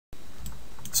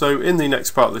So in the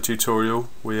next part of the tutorial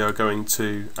we are going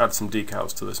to add some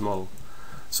decals to this model.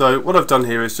 So what I've done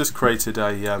here is just created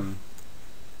a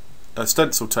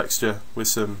stencil texture with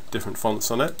some different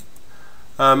fonts on it,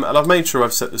 and I've made sure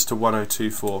I've set this to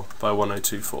 1024 by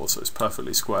 1024 so it's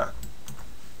perfectly square.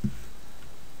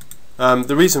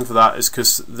 The reason for that is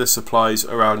because this applies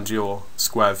around your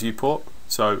square viewport,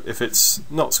 so if it's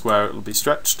not square it will be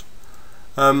stretched.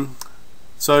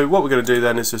 So what we're going to do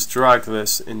then is just drag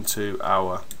this into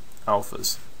our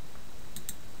alphas.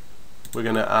 We're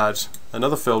going to add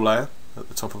another fill layer at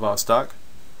the top of our stack,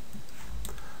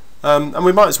 and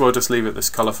we might as well just leave it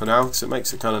this colour for now because it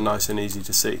makes it kind of nice and easy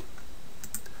to see.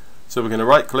 So we're going to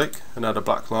right click and add a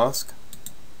black mask,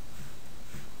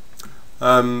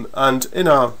 and in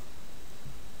our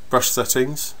brush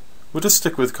settings we'll just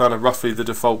stick with kind of roughly the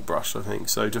default brush, I think,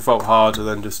 so default hard and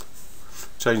then just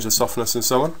change the softness and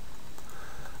so on.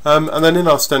 And then in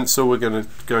our stencil we're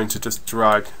going to just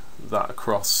drag that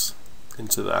across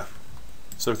into there.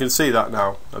 So we can see that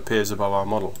now appears above our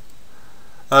model.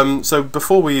 So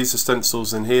before we use the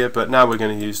stencils in here, but now we're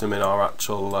going to use them in our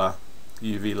actual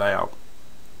UV layout.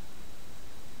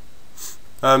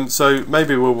 So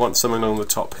maybe we'll want something along the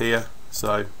top here,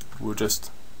 so we'll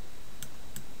just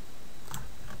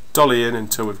dolly in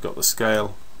until we've got the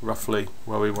scale roughly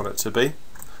where we want it to be,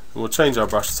 and we'll change our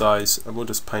brush size and we'll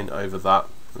just paint over that,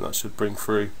 and that should bring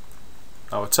through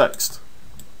our text.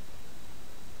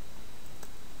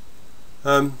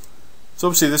 So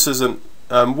obviously this isn't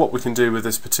what we can do with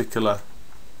this particular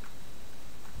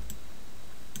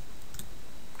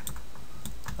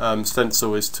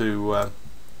stencil is to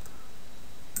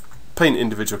paint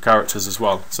individual characters as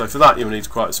well, so for that you'll need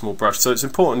quite a small brush, so it's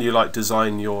important you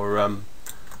design your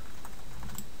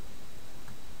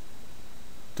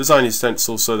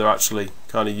stencils so they're actually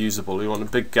kind of usable. You want a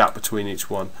big gap between each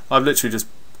one. I've literally just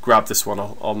grabbed this one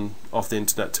off the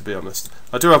internet, to be honest.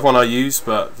 I do have one I use,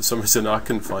 but for some reason I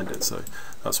couldn't find it, so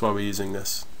that's why we're using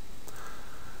this.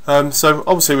 So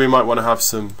obviously we might want to have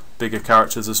some bigger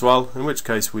characters as well, in which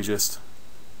case we just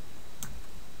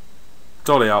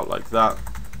dolly out like that,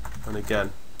 and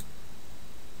again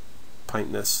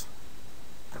paint this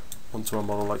onto our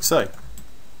model like so.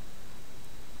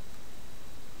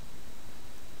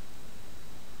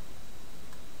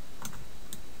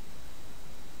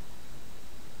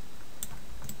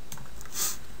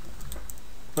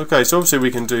 Okay, so obviously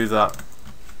we can do that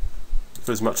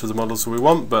for as much of the models as we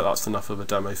want, but that's enough of a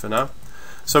demo for now.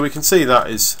 So we can see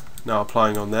that is now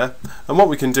applying on there, and what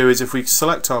we can do is if we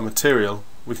select our material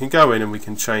we can go in and we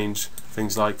can change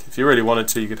things like, if you really wanted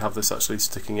to, you could have this actually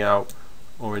sticking out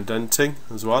or indenting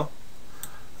as well.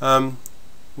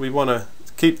 We want to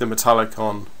keep the metallic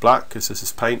on black because this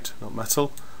is paint, not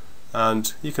metal,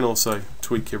 and you can also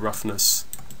tweak your roughness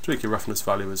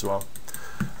value as well.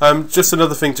 Just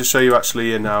another thing to show you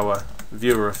actually in our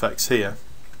viewer effects here.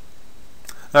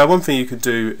 One thing you could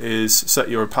do is set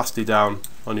your opacity down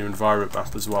on your environment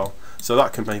map as well, so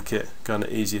that can make it kind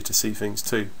of easier to see things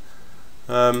too.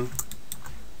 And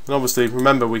obviously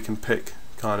remember we can pick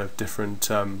kind of different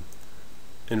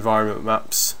environment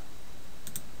maps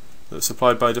that's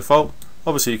supplied by default.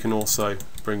 Obviously you can also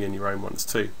bring in your own ones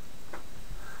too.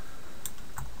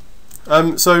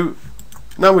 So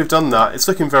now we've done that, it's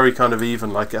looking very kind of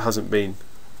even, like it hasn't been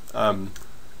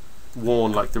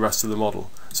worn like the rest of the model.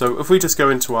 So if we just go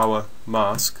into our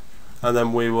mask and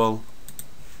then we will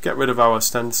get rid of our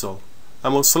stencil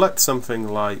and we'll select something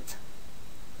like,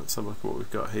 let's have a look at what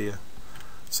we've got here.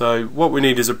 So what we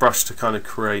need is a brush to kind of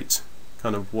create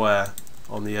kind of wear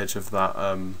on the edge of that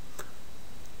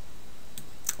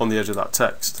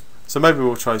text. So maybe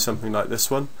we'll try something like this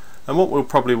one, and what we'll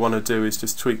probably want to do is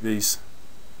just tweak these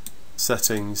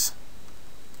settings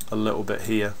a little bit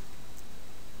here.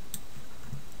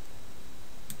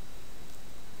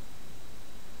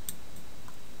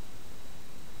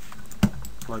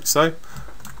 Like so.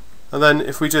 And then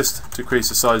if we just decrease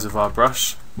the size of our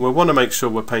brush, we'll want to make sure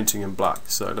we're painting in black,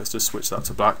 so let's just switch that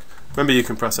to black. Remember you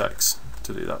can press X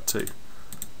to do that too.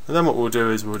 And then what we'll do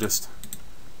is we'll just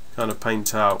kind of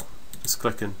paint out, just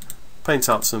click and paint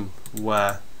out some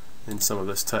wear in some of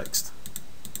this text.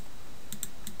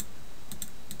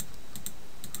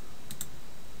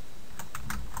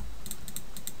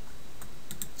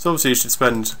 So obviously you should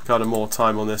spend kind of more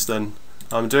time on this than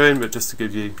I'm doing, but just to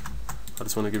give you, I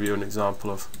just want to give you an example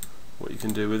of what you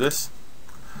can do with this.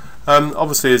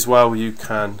 Obviously as well you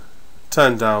can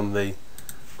turn down the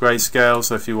grayscale,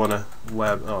 so if you want to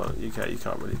you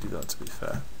can't really do that, to be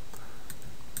fair.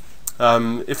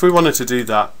 If we wanted to do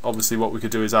that, obviously what we could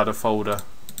do is add a folder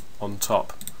on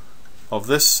top of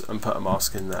this and put a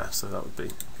mask in there, so that would be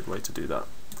a good way to do that.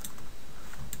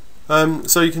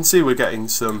 So you can see we're getting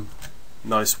some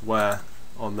nice wear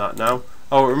on that now.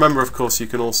 Oh, remember of course you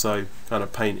can also kind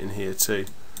of paint in here too.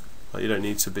 Like, you don't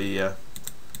need to be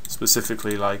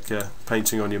specifically like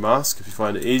painting on your mask. If you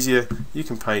find it easier, you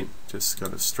can paint just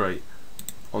kind of straight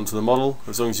onto the model.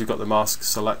 As long as you've got the mask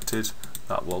selected,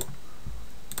 that will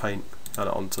paint kind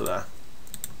of onto there.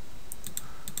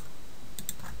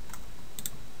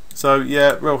 So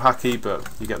yeah, real hacky, but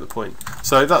you get the point.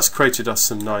 So that's created us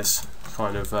some nice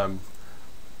kind of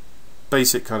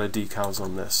basic kind of decals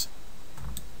on this.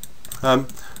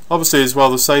 Obviously as well,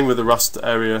 the same with the rust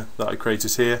area that I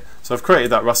created here. So I've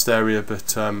created that rust area,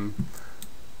 but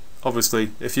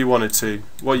obviously if you wanted to,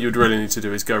 what you'd really need to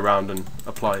do is go around and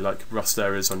apply like rust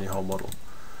areas on your whole model.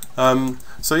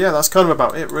 So yeah, that's kind of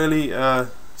about it really.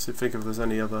 So think if there's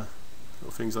any other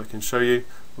little things I can show you.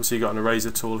 Also, you got an eraser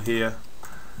tool here.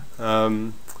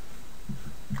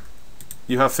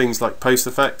 You have things like post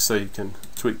effects, so you can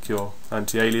tweak your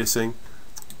anti-aliasing.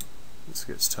 Let's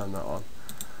get to turn that on.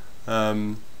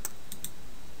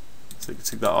 So you can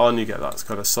take that on, you get that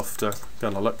kind of softer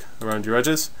kind of look around your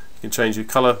edges. You can change your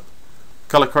colour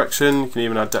correction. You can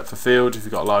even add depth of field if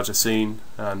you've got a larger scene,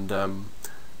 and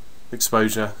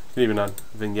exposure. You can even add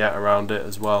vignette around it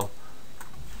as well,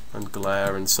 and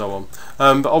glare and so on.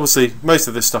 But obviously most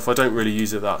of this stuff I don't really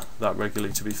use it that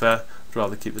regularly, to be fair. I'd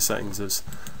rather keep the settings as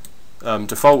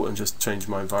default and just change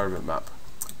my environment map.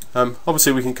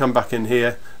 Obviously we can come back in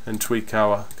here and tweak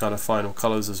our kind of final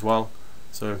colours as well,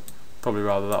 so probably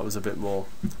rather that was a bit more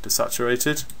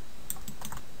desaturated.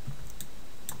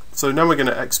 So now we're going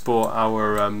to export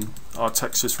our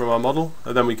textures from our model,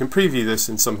 and then we can preview this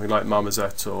in something like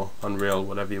Marmoset or Unreal,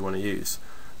 whatever you want to use.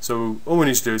 So all we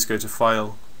need to do is go to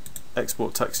File,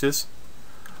 Export Textures,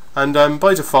 and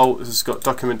by default it's got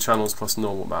Document Channels plus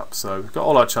Normal Map, so we've got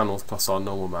all our channels plus our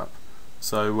normal map.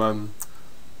 So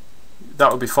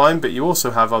that would be fine, but you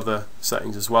also have other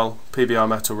settings as well. PBR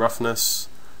metal roughness,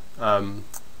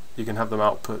 you can have them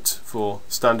output for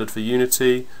standard for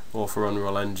Unity or for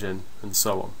Unreal Engine and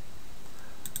so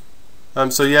on.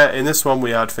 So yeah, in this one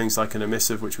we add things like an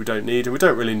emissive, which we don't need, and we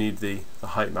don't really need the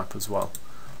height map as well.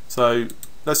 So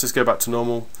let's just go back to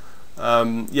normal.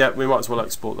 Yeah, we might as well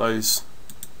export those,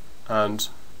 and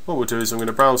what we'll do is I'm going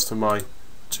to browse to my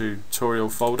tutorial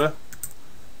folder.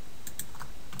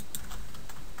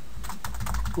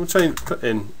 We'll put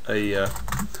in a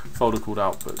folder called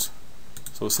output.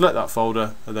 So we'll select that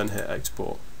folder and then hit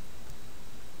export.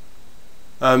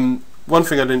 One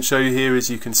thing I didn't show you here is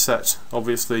you can set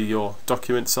obviously your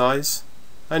document size,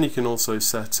 and you can also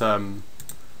set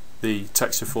the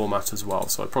texture format as well,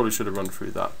 so I probably should have run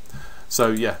through that.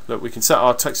 So yeah, look, we can set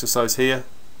our texture size here.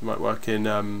 It might work in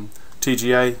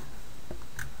TGA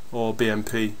or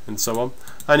BMP and so on,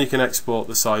 and you can export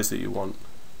the size that you want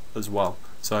as well.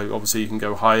 So obviously you can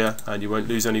go higher and you won't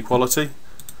lose any quality.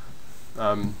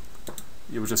 You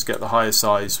will just get the higher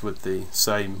size with the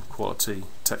same quality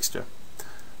texture.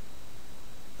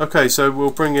 Okay, so we'll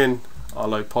bring in our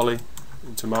low poly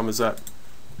into Marmoset,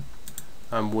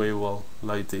 and we will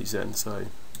load these in. So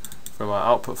from our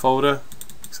output folder,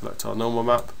 select our normal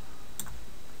map,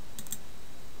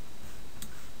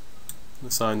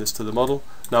 assign this to the model.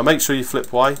 Now make sure you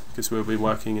flip Y, because we'll be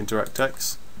working in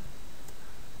DirectX.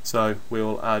 So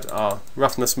we'll add our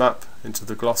roughness map into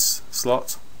the gloss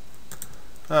slot,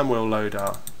 and we'll load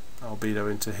our albedo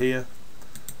into here.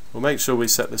 We'll make sure we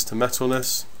set this to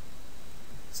metalness,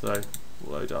 so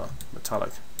we'll load our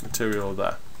metallic material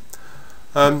there.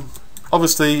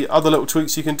 Obviously other little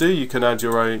tweaks you can do, you can add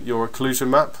your occlusion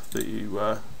map that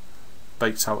you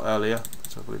baked out earlier,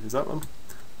 which I believe is that one.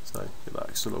 So get that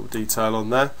extra little detail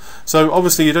on there. So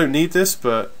obviously you don't need this,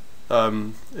 but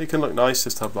it can look nice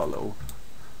just to have that little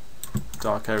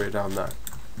dark area down there.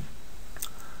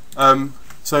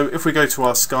 So if we go to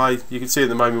our sky, you can see at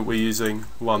the moment we're using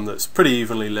one that's pretty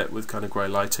evenly lit with kind of grey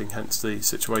lighting, hence the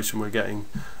situation we're getting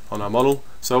on our model.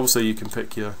 So obviously you can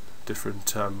pick your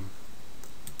different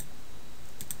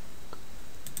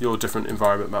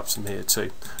environment maps from here too.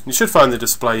 And you should find the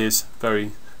display is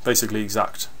very basically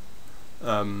exactly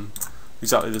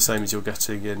the same as you're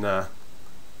getting in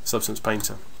Substance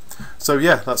Painter. So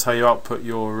yeah, that's how you output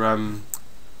your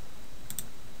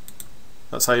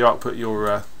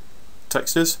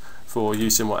textures for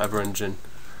use in whatever engine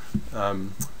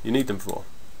you need them for.